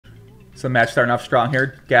So match starting off strong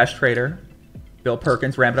here. Gash Trader. Bill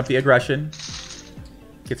Perkins ramping up the aggression.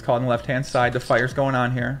 Gets caught on the left-hand side. The fire's going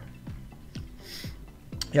on here.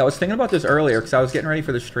 Yeah, I was thinking about this earlier because I was getting ready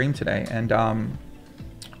for the stream today. And I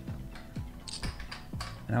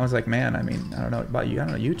was like, man, I mean, I don't know about you. I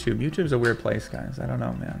don't know, YouTube. YouTube's a weird place, guys. I don't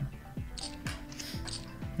know, man.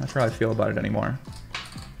 Not sure how I feel about it anymore.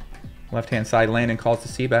 Left-hand side, Landon calls the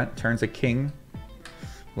C-bet. Turns a king.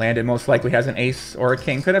 Landon most likely has an ace or a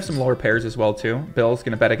king. Could have some lower pairs as well, too. Bill's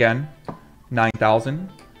going to bet again. 9,000.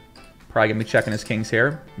 Probably going to be checking his kings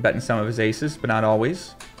here. Betting some of his aces, but not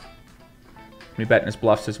always. Going to be betting his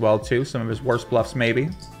bluffs as well, too. Some of his worst bluffs, maybe.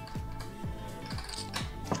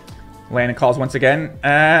 Landon calls once again.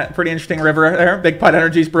 Pretty interesting river there. Big putt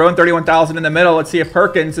energy's brewing. 31,000 in the middle. Let's see if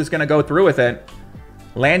Perkins is going to go through with it.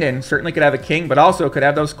 Landon certainly could have a king, but also could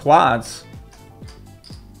have those quads.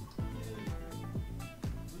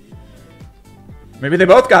 Maybe they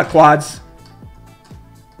both got quads.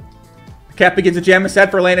 The cap begins to jam his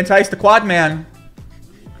head for Landon Tice, the quad man.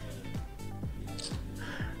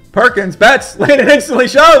 Perkins bets. Landon instantly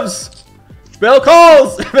shoves. Bill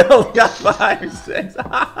calls. Bill got 5, 6.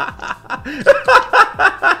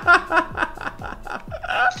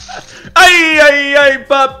 Ay, ay, ay,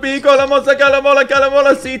 papi.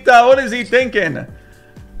 Calamolacita. What is he thinking?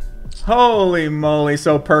 Holy moly.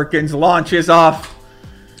 So Perkins launches off.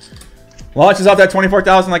 Launches off that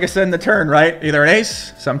 24,000, like I said in the turn, right? Either an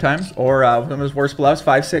ace, sometimes, or one of his worst bluffs.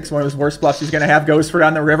 5-6, one of his worst bluffs he's going to have. Goes for it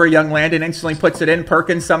on the river. Young Landon instantly puts it in.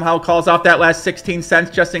 Perkins somehow calls off that last 16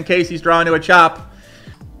 cents just in case he's drawing to a chop.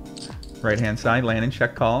 Right-hand side, Landon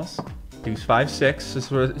check calls. Deuce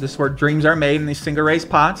 5-6. This is where dreams are made in these single race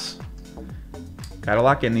pots. Gotta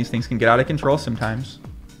lock in. These things can get out of control sometimes.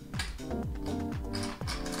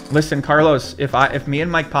 Listen, Carlos, if me and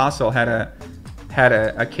Mike Postle had a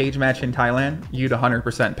cage match in Thailand, you'd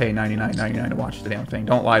 100% pay $99.99 to watch the damn thing.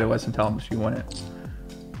 Don't lie to us and tell us you win it.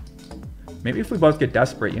 Maybe if we both get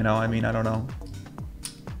desperate, you know? I mean, I don't know.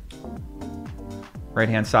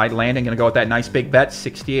 Right-hand side, Landon going to go with that nice big bet.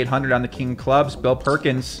 6,800 on the king clubs. Bill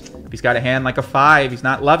Perkins, if he's got a hand like a 5, he's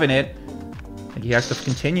not loving it. I think he has to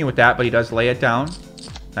continue with that, but he does lay it down.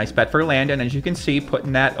 Nice bet for Landon. As you can see,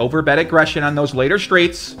 putting that overbet aggression on those later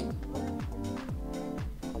streets.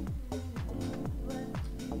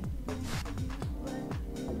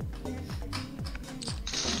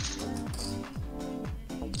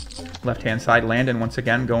 Left-hand side, Landon once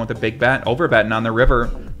again going with a big bet. Overbetting on the river.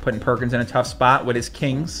 Putting Perkins in a tough spot with his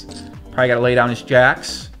kings. Probably got to lay down his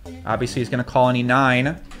jacks. Obviously, he's going to call any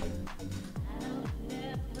 9.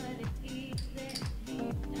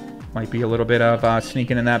 Might be a little bit of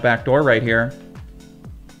sneaking in that back door right here.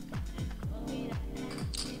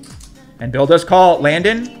 And Bill does call.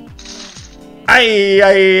 Landon. Ay,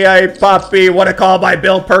 ay, ay, papi. What a call by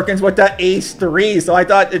Bill Perkins with the ace 3. So I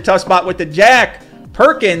thought a tough spot with the jack.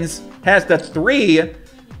 Perkins has the 3.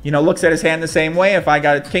 You know, looks at his hand the same way. If I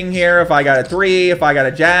got a king here, if I got a 3, if I got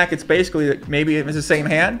a jack, it's basically, maybe it's the same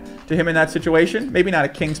hand to him in that situation. Maybe not a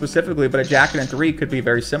king specifically, but a jack and a 3 could be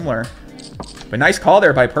very similar. But nice call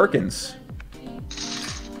there by Perkins.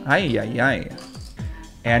 Ay, ay, ay.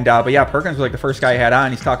 And, but yeah, Perkins was like the first guy I had on.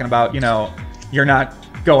 He's talking about, you know, you're not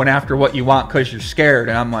going after what you want because you're scared.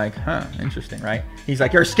 And I'm like, huh, interesting, right? He's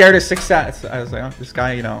like, you're scared of success. I was like, oh, this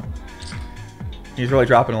guy, you know, he's really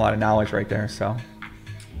dropping a lot of knowledge right there, so.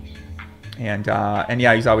 And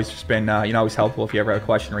yeah, he's always just been, you know, always helpful. If you ever have a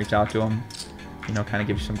question, reach out to him. You know, kind of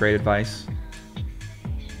gives you some great advice.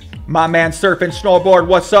 My man Surf and Snowboard,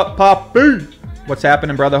 what's up, Poppy? What's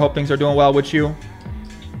happening, brother? Hope things are doing well with you.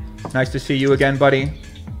 Nice to see you again, buddy.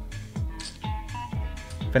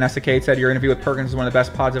 Vanessa Kate said your interview with Perkins is one of the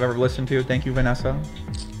best pods I've ever listened to. Thank you, Vanessa.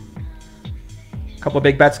 Couple of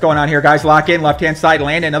big bets going on here, guys. Lock in. Left-hand side,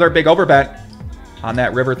 Landon. Another big overbet on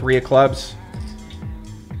that river 3 of clubs.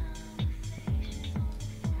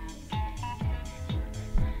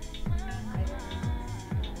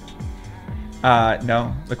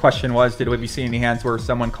 No. The question was, did we see any hands where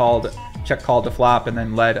someone called the flop and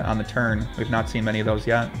then led on the turn? We've not seen many of those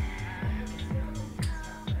yet.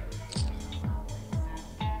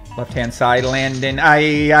 Left-hand side, Landon.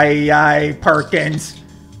 Ay, ay, ay. Perkins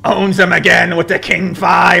owns him again with the king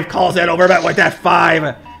 5. Calls that overbet with that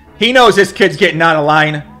 5. He knows this kid's getting out of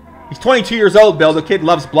line. He's 22 years old, Bill. The kid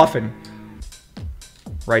loves bluffing.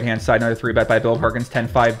 Right-hand side, another 3-bet by Bill Perkins.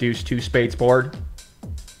 10-5 deuce, 2 spades board.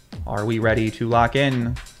 Are we ready to lock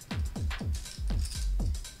in?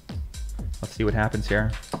 Let's see what happens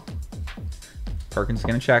here. Perkins is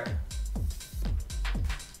going to check.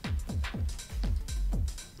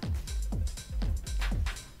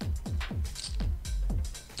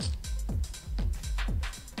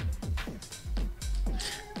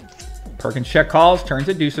 Perkins check calls, turns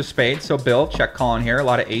a deuce of spades. So Bill check calling here. A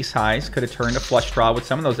lot of ace highs. Could have turned a flush draw with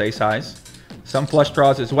some of those ace highs. Some flush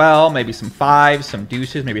draws as well. Maybe some fives, some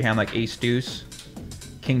deuces. Maybe hand like ace deuce.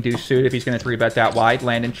 King deuce suit if he's going to 3-bet that wide.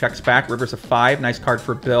 Landon checks back. River's a 5. Nice card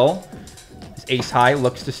for Bill. His ace high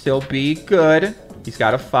looks to still be good. He's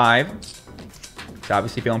got a 5. He's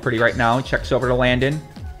obviously feeling pretty right now. He checks over to Landon.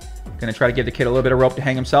 Going to try to give the kid a little bit of rope to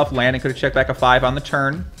hang himself. Landon could have checked back a 5 on the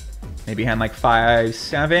turn. Maybe hand like 5,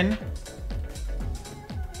 7.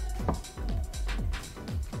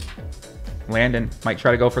 Landon might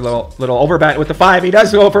try to go for a little overbet with the 5. He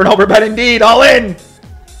does go for an overbet indeed. All in.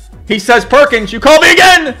 He says, Perkins, you call me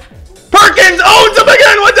again. Perkins owns him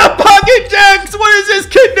again with the pocket jacks. What is this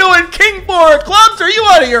kid doing? King 4 clubs? Are you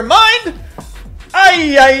out of your mind?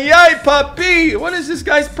 Ay, ay, ay, puppy. What is this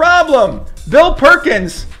guy's problem? Bill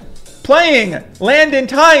Perkins playing Landon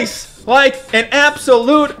Tice like an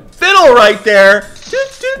absolute fiddle right there.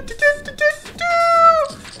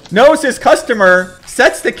 Knows his customer,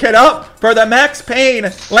 sets the kid up for the max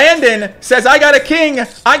pain. Landon says, I got a king,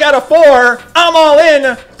 I got a 4, I'm all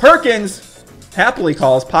in. Perkins happily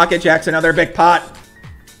calls pocket jacks another big pot.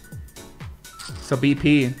 So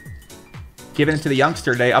BP giving it to the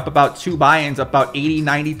youngster today, up about 2 buy-ins, up about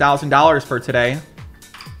 $80,000, $90,000 for today.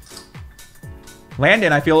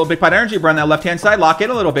 Landon, I feel a little big pot energy on that left-hand side. Lock in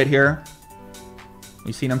a little bit here.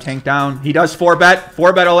 We've seen him tank down. He does 4-bet.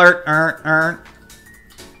 4-bet alert.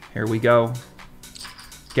 Here we go.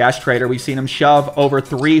 Gas Trader, we've seen him shove over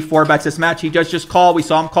 3 4-bets this match. He just call. We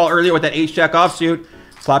saw him call earlier with that ace-jack offsuit.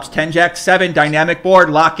 Flops 10-jack 7. Dynamic board.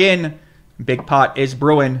 Lock in. Big pot is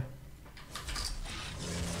brewing.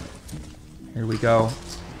 Here we go.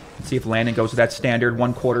 Let's see if Landon goes with that standard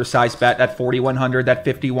 1/4 size bet. That 4,100. That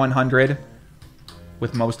 5,100.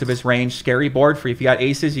 With most of his range. Scary board for you. If you got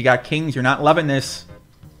aces, you got kings. You're not loving this.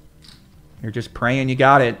 You're just praying you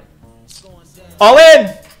got it. All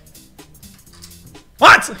in!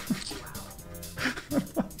 What?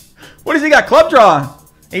 What does he got? Club draw.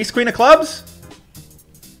 Ace, queen of clubs?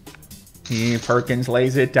 Perkins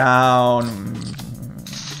lays it down.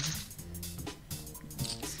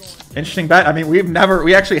 Interesting bet. I mean,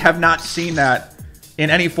 we actually have not seen that in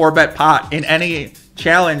any 4-bet pot, in any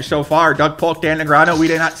challenge so far. Doug Polk, Dan Negreanu, we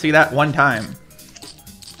did not see that one time.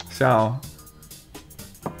 So,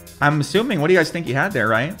 I'm assuming, what do you guys think he had there,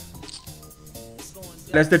 right?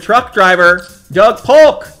 As the truck driver, Doug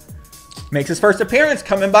Polk makes his first appearance,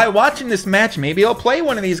 coming by watching this match. Maybe he'll play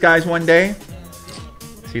one of these guys one day.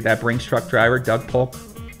 See that Brinks truck driver, Doug Polk.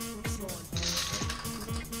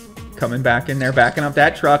 Coming back in there, backing up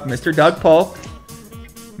that truck. Mr. Doug Polk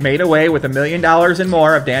made away with $1 million and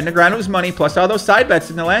more of Dan Negreanu's money, plus all those side bets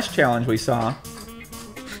in the last challenge we saw.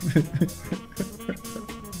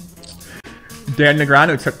 Dan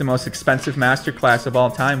Negreanu took the most expensive masterclass of all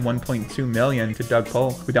time, $1.2 million to Doug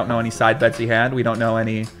Polk. We don't know any side bets he had. We don't know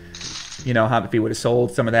any, you know, how, if he would have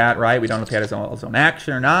sold some of that, right? We don't know if he had his own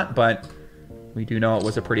action or not, but we do know it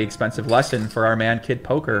was a pretty expensive lesson for our man, Kid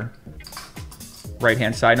Poker.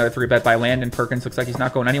 Right-hand side, another 3-bet by Landon. Perkins looks like he's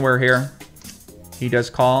not going anywhere here. He does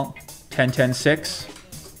call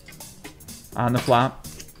 10-10-6 on the flop.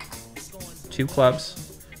 2 clubs.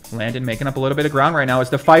 Landon making up a little bit of ground right now as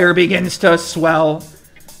the fire begins to swell.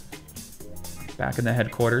 Back in the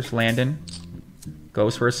headquarters, Landon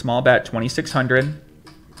goes for a small bet, 2,600.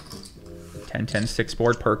 10-10-6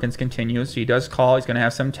 board. Perkins continues. He does call. He's going to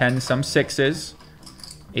have some 10s, some 6s.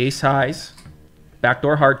 Ace highs.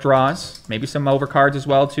 Backdoor heart draws. Maybe some overcards as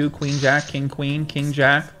well, too. Queen, Jack, King, Queen, King,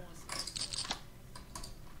 Jack.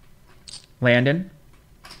 Landon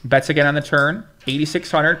bets again on the turn.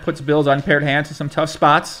 8,600. Puts Bill's unpaired hands in some tough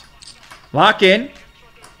spots. Lock in.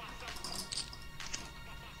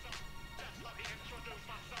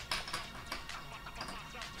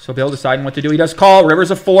 So Bill deciding what to do. He does call. River's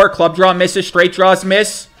a 4. Club draw misses. Straight draws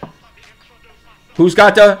miss. Who's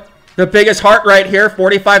got the biggest heart right here?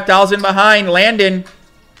 45,000 behind. Landon.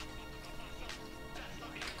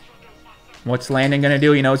 What's Landon going to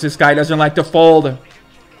do? He knows this guy doesn't like to fold.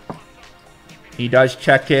 He does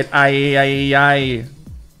check it. Aye, aye, aye.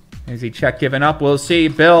 Is he check giving up? We'll see.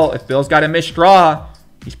 Bill, if Bill's got a missed draw,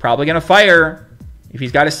 he's probably going to fire. If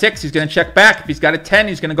he's got a 6, he's going to check back. If he's got a 10,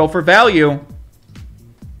 he's going to go for value.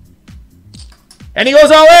 And he goes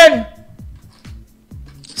all in.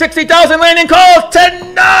 60,000. Landon calls.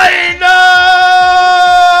 10-9. No!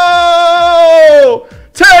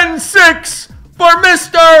 10-6 for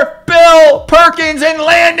Mr. Bill Perkins. And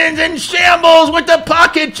Landon's in shambles with the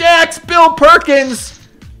pocket jacks. Bill Perkins.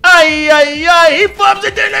 Ay, ay, ay. He flops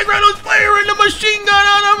it. Dan Negreanu's firing the machine gun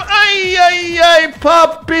on him. Ay, ay, ay,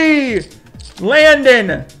 puppy.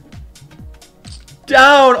 Landon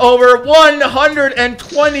down over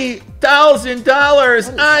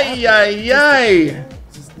 $120,000. Ay, ay, ay.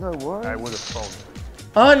 No way. I would have phoned.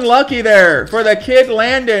 Unlucky there for the kid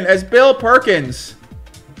Landon as Bill Perkins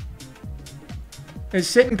is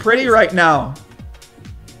sitting pretty right now.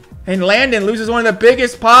 And Landon loses one of the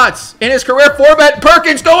biggest pots in his career. 4-bet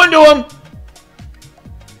Perkins going to him.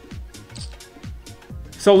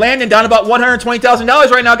 So Landon down about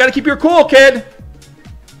 $120,000 right now. Got to keep your cool, kid.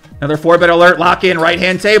 Another 4-bet alert. Lock in.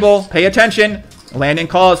 Right-hand table. Pay attention. Landon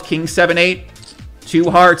calls. King 7-8.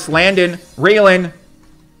 2 hearts. Landon reeling.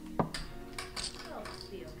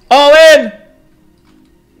 All in.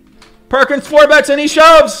 Perkins 4-bets and he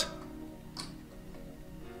shoves.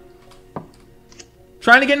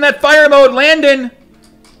 Trying to get in that fire mode. Landon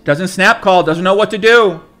doesn't snap call. Doesn't know what to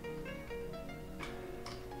do.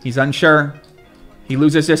 He's unsure. He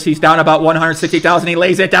loses this. He's down about $160,000. He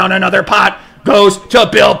lays it down. Another pot goes to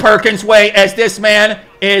Bill Perkins' way as this man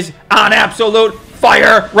is on absolute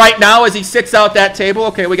fire right now as he sits out that table.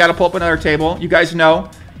 Okay, we got to pull up another table. You guys know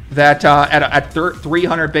that at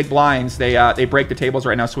 300 big blinds, they break the tables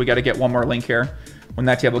right now, so we got to get one more link here. When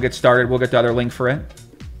that table gets started, we'll get the other link for it.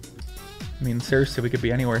 I mean, seriously, we could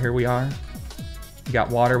be anywhere. Here we are. We got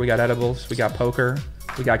water, we got edibles, we got poker,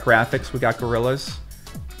 we got graphics, we got gorillas,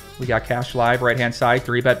 we got cash live, right-hand side,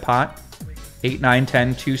 3-bet pot, 8, 9,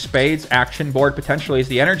 10, 2 spades, action board potentially as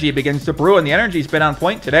the energy begins to brew, and the energy's been on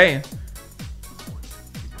point today.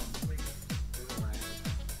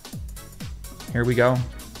 Here we go.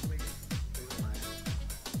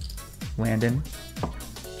 Landon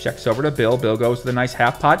checks over to Bill. Bill goes to the nice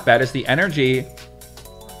half pot bet as the energy.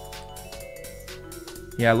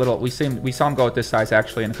 Yeah, little. We saw him go with this size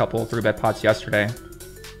actually in a couple 3-bet pots yesterday.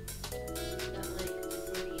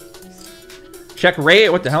 Check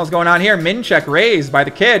raise. What the hell is going on here? Min check raise by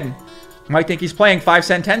the kid. You might think he's playing 5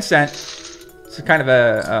 cent, 10 cent. It's a kind of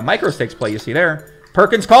a micro stakes play you see there.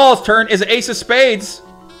 Perkins calls. Turn is ace of spades.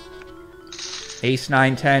 Ace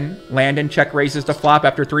 9, 10. Landon check raises the flop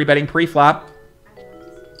after 3-betting pre-flop.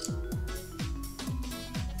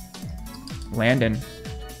 Landon.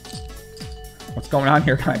 What's going on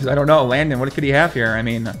here, guys? I don't know. Landon, what could he have here? I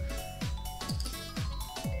mean...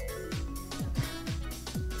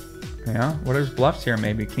 yeah, what are his bluffs here?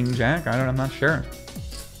 Maybe King Jack? I'm not sure.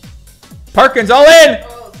 Perkins all in!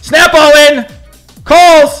 Snap all in!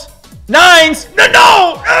 Calls! 9s!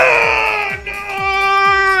 No!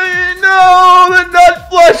 No, the nut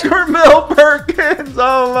flush for Bill Perkins.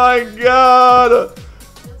 Oh my god.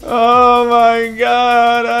 Oh my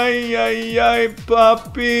god. Ay, ay, ay,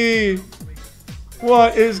 puppy.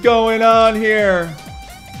 What is going on here?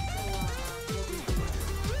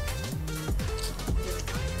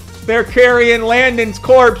 They're carrying Landon's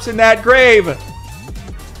corpse in that grave.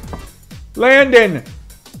 Landon.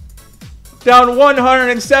 Down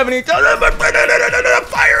 170.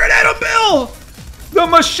 Fire it at him, Bill. The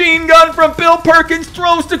machine gun from Bill Perkins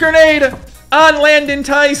throws the grenade on Landon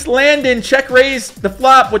Tice. Landon check raised the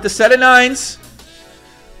flop with the set of 9s.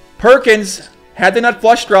 Perkins had the nut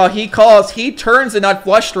flush draw. He calls. He turns the nut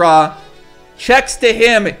flush draw. Checks to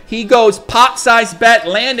him. He goes pot size bet.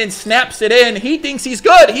 Landon snaps it in. He thinks he's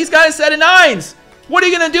good. He's got a set of 9s. What are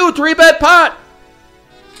you going to do? 3-bet pot.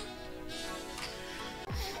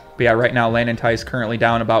 But yeah, right now, Landon Tice currently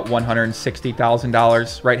down about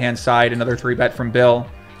 $160,000. Right-hand side, another 3-bet from Bill.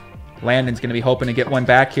 Landon's going to be hoping to get one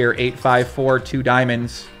back here. 8, 5, 4, 2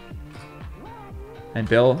 diamonds. And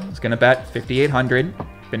Bill is going to bet 5,800.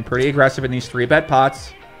 Been pretty aggressive in these 3-bet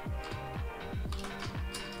pots.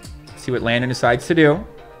 See what Landon decides to do.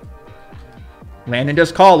 Landon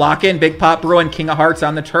does call. Lock in. Big pot brewing. King of hearts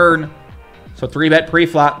on the turn. So 3-bet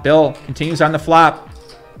pre-flop. Bill continues on the flop.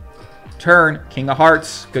 Turn, King of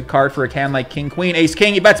hearts. Good card for a hand like King, Queen, Ace,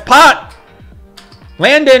 King. He bets pot.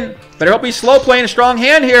 Landon, better hope he's slow playing a strong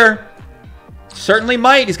hand here. Certainly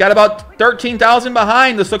might. He's got about 13,000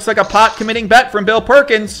 behind. This looks like a pot committing bet from Bill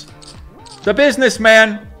Perkins. The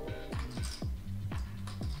businessman.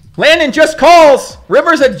 Landon just calls.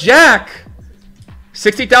 River's a jack.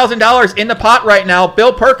 $60,000 in the pot right now.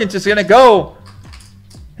 Bill Perkins is going to go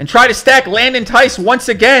and try to stack Landon Tice once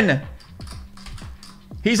again.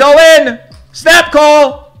 He's all in. Snap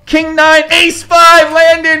call. King 9, Ace 5.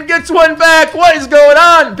 Landon gets one back. What is going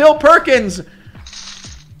on? Bill Perkins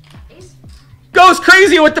goes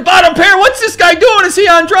crazy with the bottom pair. What's this guy doing? Is he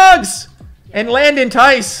on drugs? And Landon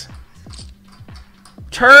Tice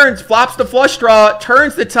turns, flops the flush draw,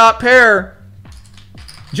 turns the top pair.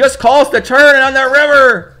 Just calls the turn and on the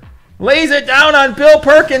river. Lays it down on Bill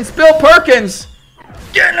Perkins. Bill Perkins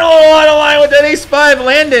getting a little out of line with that Ace 5.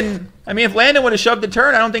 Landon. I mean, if Landon would have shoved the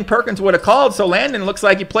turn, I don't think Perkins would have called. So Landon looks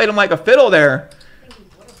like he played him like a fiddle there.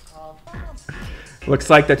 Looks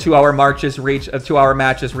like the 2-hour match is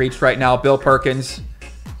reached right now. Bill Perkins,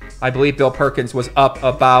 I believe Bill Perkins was up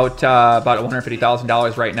about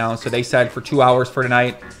 $150,000 right now. So they said for 2 hours for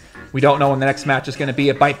tonight. We don't know when the next match is going to be.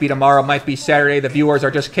 It might be tomorrow, it might be Saturday. The viewers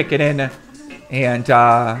are just kicking in, and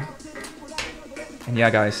yeah,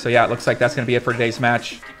 guys. So yeah, it looks like that's going to be it for today's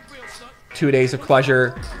match. 2 days of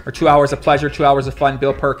pleasure, or 2 hours of pleasure, 2 hours of fun.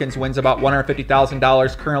 Bill Perkins wins about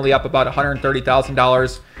 $150,000, currently up about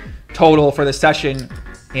 $130,000 total for the session.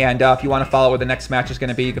 And if you want to follow where the next match is going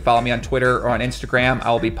to be, you can follow me on Twitter or on Instagram.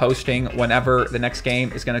 I'll be posting whenever the next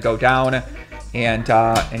game is going to go down. And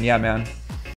yeah, man.